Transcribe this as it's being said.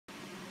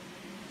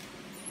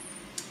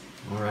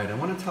All right, I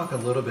want to talk a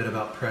little bit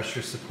about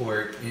pressure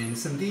support in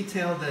some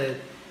detail that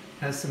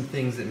has some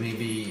things that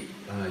maybe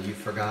you've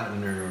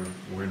forgotten or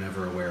were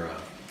never aware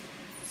of.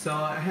 So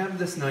I have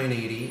this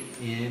 980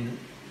 in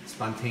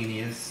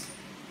spontaneous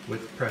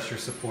with pressure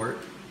support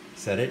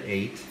set at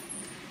 8.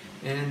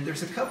 And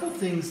there's a couple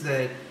things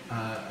that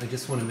I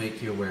just want to make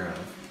you aware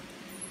of.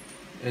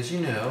 As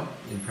you know,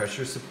 in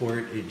pressure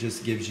support, it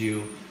just gives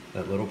you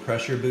that little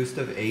pressure boost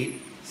of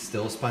 8,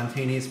 still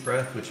spontaneous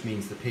breath, which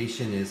means the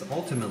patient is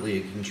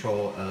ultimately in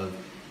control of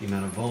the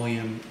amount of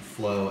volume,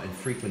 flow, and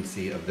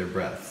frequency of their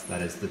breaths.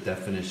 That is the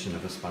definition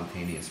of a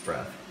spontaneous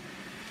breath.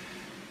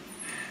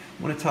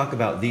 I want to talk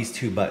about these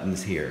two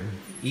buttons here,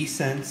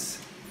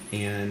 ESENS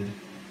and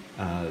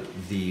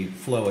the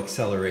Flow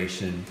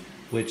Acceleration,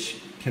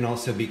 which can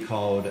also be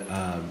called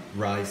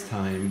rise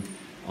time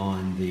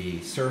on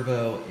the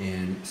servo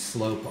and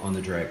slope on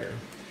the dragger.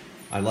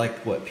 I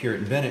like what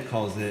Puritan Bennett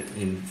calls it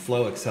in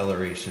flow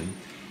acceleration.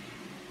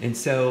 And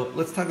so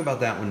let's talk about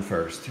that one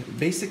first.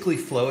 Basically,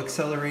 flow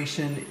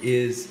acceleration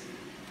is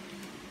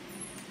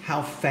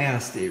how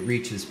fast it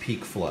reaches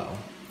peak flow.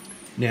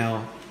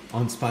 Now,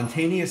 on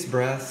spontaneous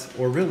breaths,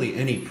 or really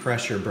any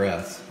pressure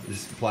breaths,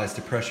 this applies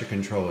to pressure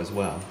control as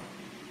well,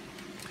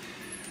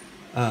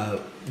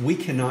 we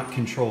cannot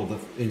control the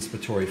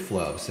inspiratory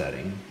flow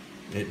setting.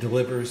 It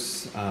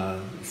delivers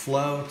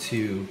flow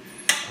to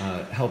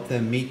help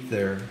them meet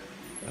their,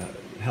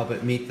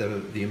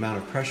 the amount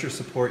of pressure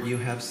support you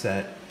have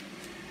set,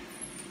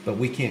 but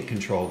we can't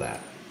control that.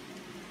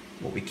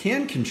 What we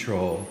can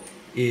control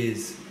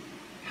is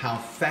how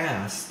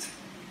fast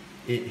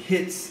it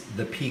hits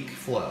the peak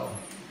flow.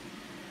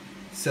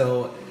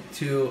 So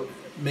to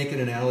make an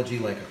analogy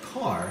like a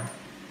car,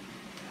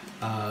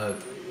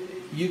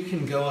 you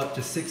can go up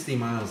to 60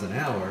 miles an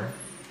hour.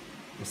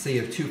 Let's say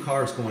you have two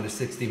cars going to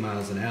 60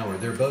 miles an hour.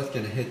 They're both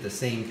going to hit the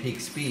same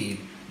peak speed,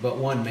 but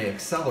one may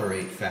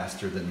accelerate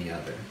faster than the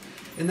other.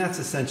 And that's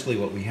essentially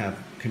what we have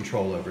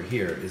control over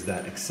here, is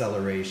that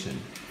acceleration.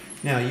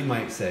 Now you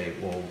might say,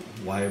 well,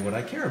 why would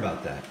I care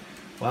about that?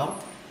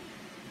 Well,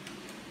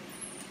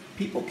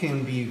 people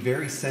can be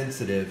very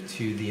sensitive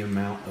to the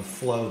amount of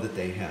flow that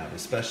they have,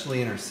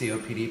 especially in our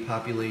COPD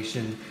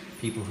population,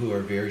 people who are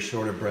very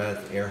short of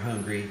breath, air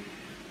hungry.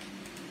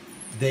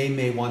 They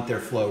may want their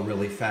flow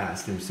really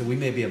fast, and so we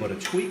may be able to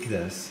tweak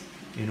this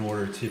in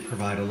order to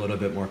provide a little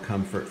bit more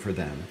comfort for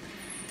them.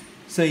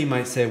 So you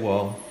might say,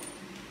 well,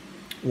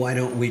 why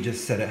don't we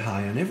just set it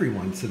high on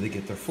everyone so they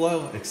get their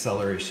flow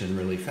acceleration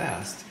really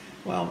fast?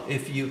 Well,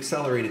 if you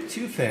accelerate it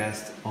too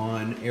fast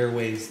on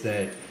airways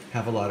that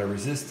have a lot of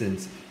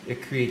resistance,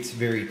 it creates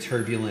very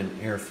turbulent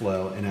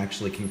airflow and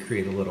actually can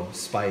create a little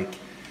spike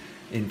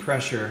in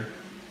pressure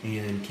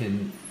and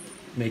can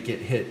make it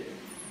hit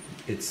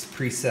its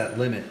preset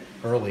limit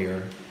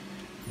earlier,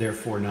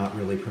 therefore not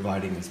really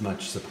providing as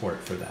much support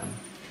for them.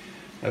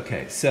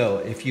 Okay, so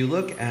if you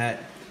look at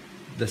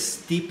the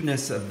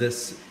steepness of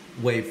this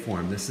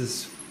waveform, this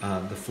is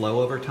the flow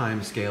over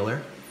time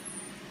scaler,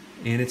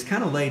 and it's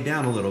kind of laid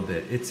down a little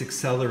bit. It's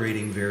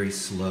accelerating very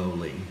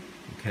slowly.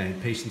 Okay, the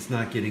patient's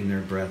not getting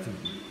their breath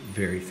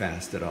very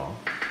fast at all.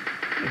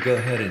 I'm gonna go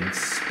ahead and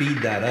speed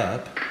that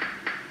up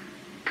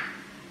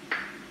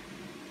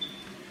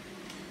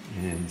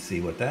and see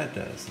what that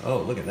does. Oh,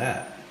 look at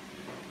that.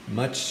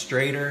 Much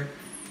straighter.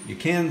 You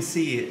can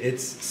see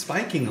it's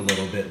spiking a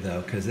little bit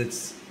though, because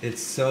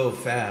it's so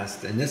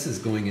fast, and this is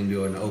going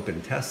into an open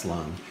test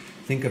lung.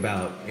 Think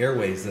about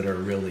airways that are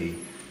really,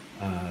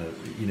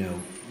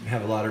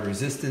 have a lot of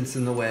resistance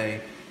in the way.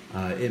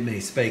 It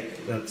may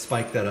spike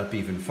that up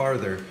even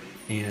farther,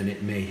 and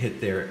it may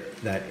hit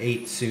that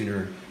 8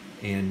 sooner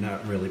and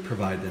not really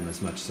provide them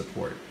as much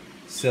support.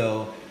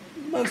 So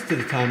most of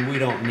the time we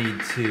don't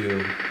need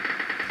to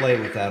play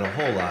with that a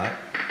whole lot.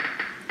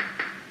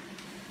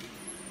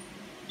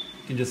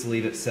 You can just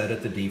leave it set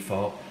at the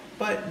default,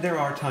 but there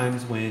are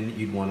times when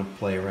you'd want to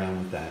play around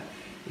with that.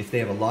 If they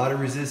have a lot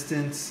of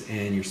resistance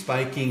and you're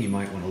spiking, you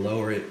might want to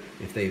lower it.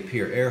 If they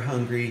appear air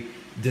hungry,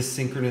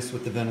 dissynchronous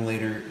with the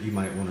ventilator, you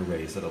might want to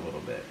raise it a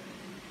little bit.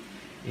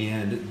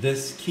 And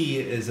this key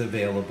is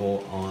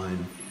available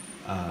on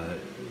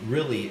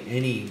really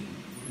any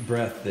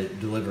breath that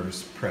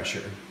delivers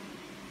pressure.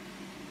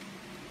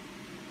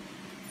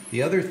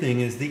 The other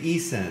thing is the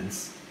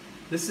ESENS.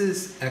 This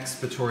is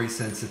expiratory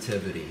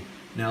sensitivity.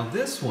 Now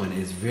this one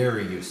is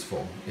very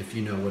useful if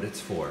you know what it's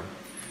for.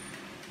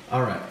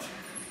 All right,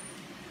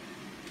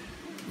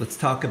 let's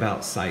talk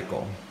about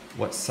cycle.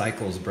 What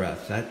cycles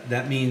breath?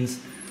 That means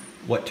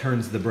what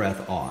turns the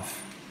breath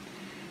off.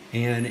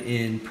 And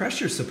in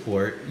pressure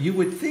support, you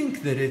would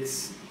think that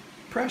it's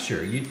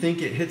pressure. You'd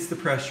think it hits the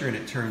pressure and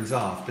it turns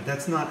off, but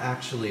that's not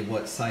actually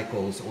what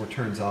cycles or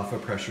turns off a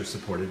pressure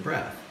supported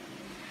breath.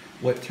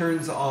 What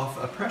turns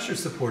off a pressure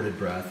supported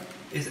breath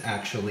is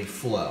actually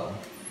flow.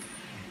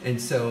 And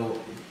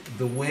so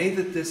the way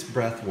that this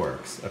breath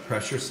works, a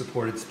pressure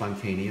supported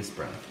spontaneous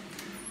breath,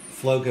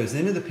 flow goes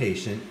into the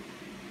patient,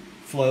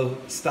 flow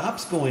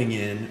stops going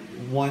in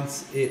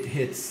once it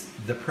hits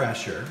the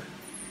pressure,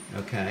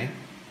 okay?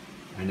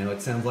 I know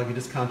it sounds like I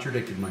just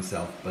contradicted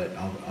myself, but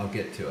I'll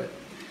get to it.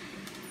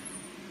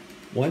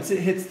 Once it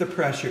hits the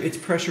pressure, it's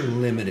pressure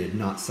limited,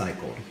 not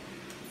cycled.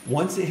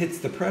 Once it hits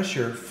the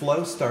pressure,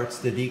 flow starts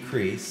to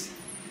decrease.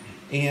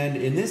 And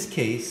in this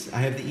case, I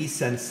have the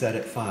ESENS set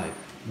at 5.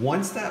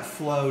 Once that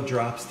flow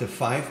drops to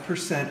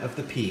 5% of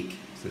the peak,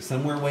 so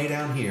somewhere way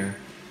down here,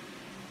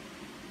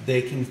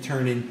 they can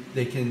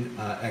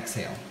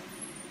exhale.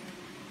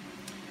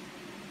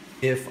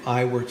 If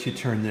I were to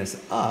turn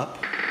this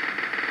up,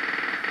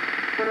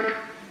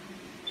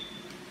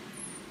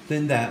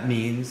 then that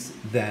means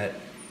that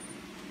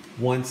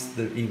once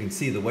you can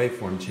see the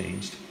waveform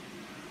changed.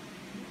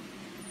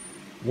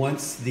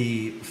 Once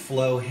the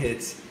flow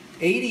hits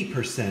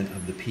 80%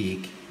 of the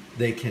peak,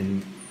 they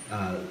can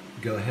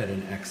go ahead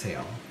and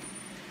exhale.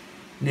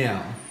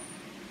 Now,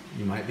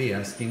 you might be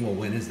asking, well,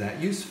 when is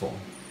that useful?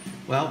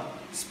 Well,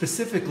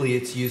 specifically,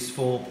 it's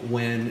useful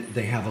when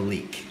they have a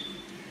leak.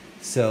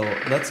 So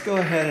let's go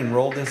ahead and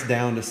roll this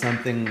down to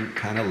something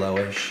kind of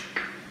lowish.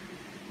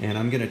 And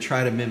I'm going to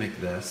try to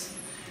mimic this.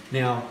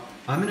 Now,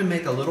 I'm going to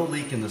make a little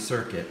leak in the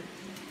circuit.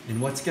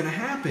 And what's going to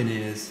happen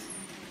is,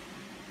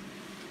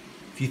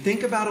 if you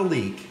think about a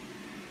leak,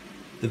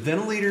 the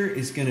ventilator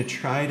is going to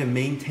try to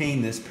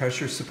maintain this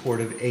pressure support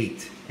of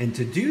 8. And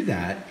to do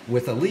that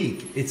with a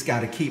leak, it's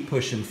got to keep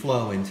pushing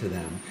flow into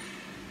them.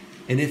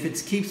 And if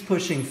it keeps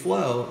pushing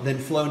flow, then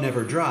flow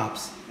never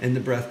drops and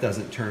the breath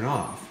doesn't turn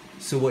off.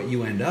 So what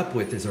you end up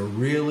with is a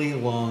really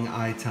long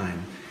I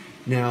time.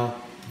 Now,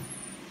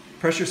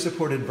 pressure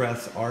supported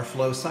breaths are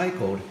flow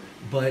cycled,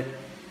 but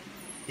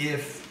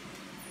if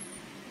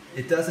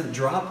it doesn't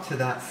drop to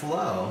that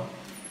flow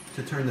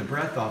to turn the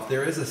breath off,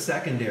 there is a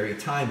secondary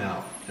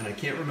timeout, and I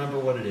can't remember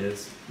what it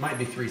is. Might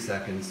be 3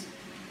 seconds.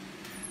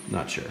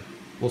 Not sure.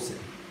 We'll see.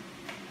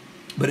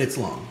 But it's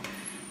long.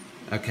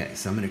 Okay,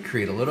 so I'm going to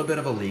create a little bit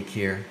of a leak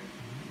here.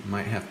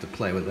 Might have to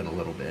play with it a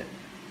little bit.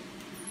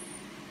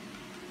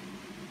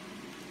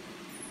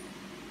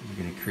 I'm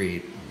going to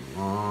create a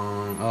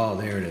long... Oh,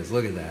 there it is.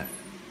 Look at that.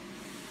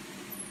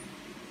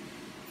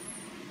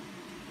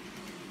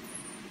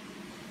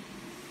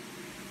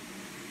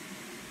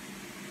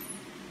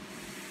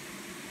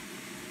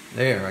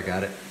 There, I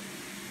got it.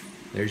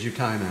 There's your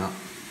timeout.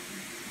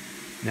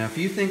 Now, if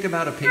you think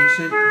about a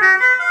patient...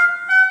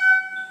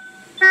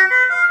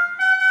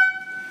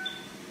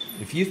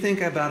 If you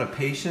think about a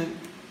patient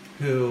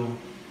who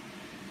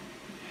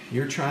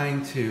you're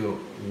trying to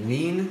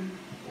wean,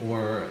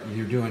 or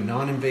you're doing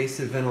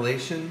non-invasive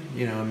ventilation,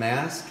 you know, a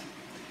mask,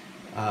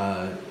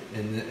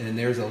 and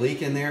there's a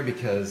leak in there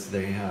because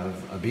they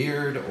have a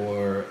beard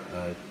or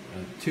a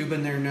tube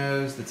in their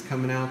nose that's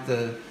coming out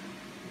the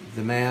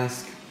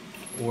mask,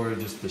 or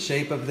just the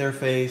shape of their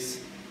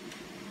face,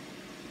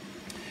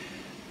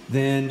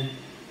 then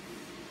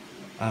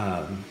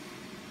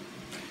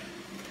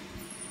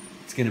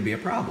it's going to be a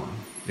problem.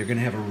 They're going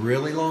to have a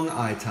really long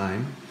I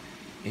time,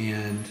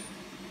 and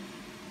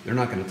they're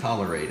not going to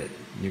tolerate it.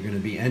 You're going to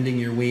be ending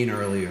your wean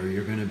early, or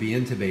you're going to be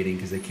intubating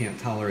because they can't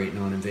tolerate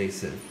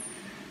non-invasive.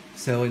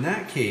 So in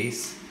that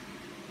case,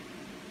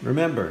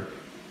 remember,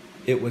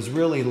 it was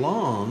really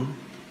long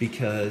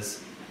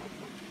because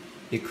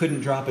it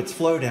couldn't drop its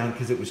flow down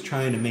because it was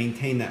trying to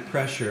maintain that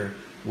pressure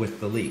with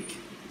the leak.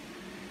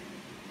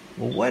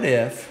 Well, what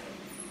if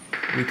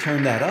we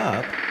turn that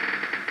up?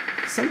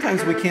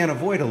 Sometimes we can't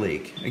avoid a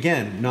leak.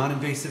 Again,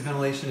 non-invasive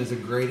ventilation is a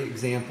great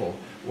example.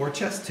 Or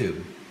chest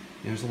tube.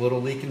 There's a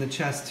little leak in the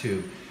chest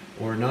tube.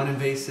 Or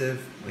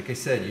non-invasive, like I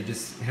said, you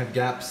just have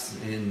gaps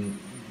and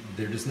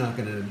they're just not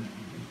going to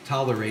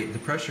tolerate the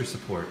pressure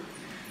support.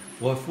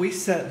 Well, if we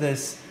set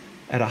this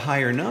at a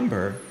higher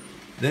number,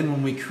 then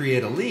when we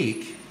create a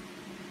leak,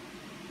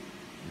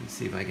 let's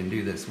see if I can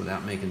do this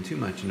without making too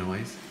much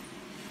noise.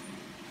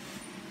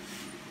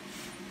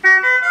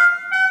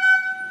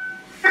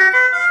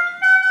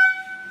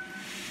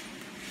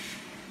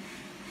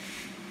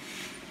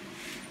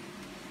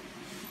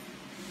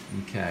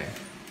 Okay,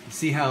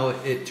 see how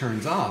it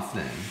turns off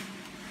then?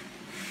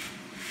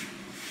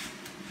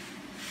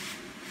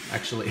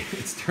 Actually,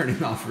 it's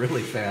turning off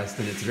really fast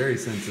and it's very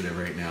sensitive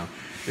right now.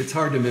 It's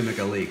hard to mimic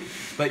a leak,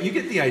 but you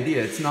get the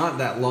idea. It's not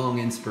that long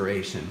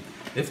inspiration.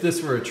 If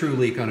this were a true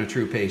leak on a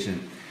true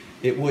patient,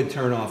 it would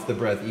turn off the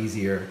breath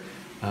easier.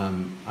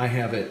 I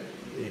have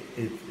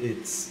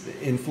it's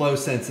in flow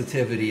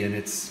sensitivity, and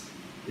it's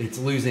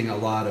losing a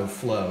lot of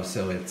flow,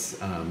 so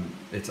it's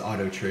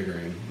auto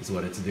triggering is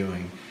what it's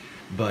doing.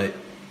 But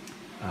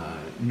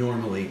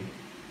normally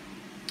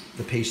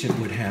the patient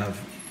would have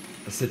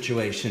a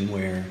situation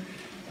where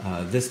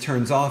this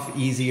turns off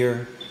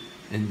easier,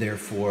 and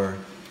therefore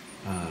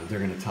they're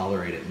going to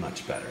tolerate it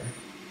much better.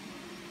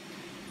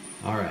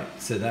 All right,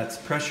 so that's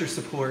pressure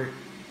support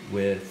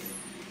with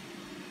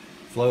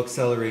flow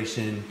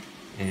acceleration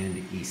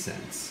and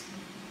ESENS.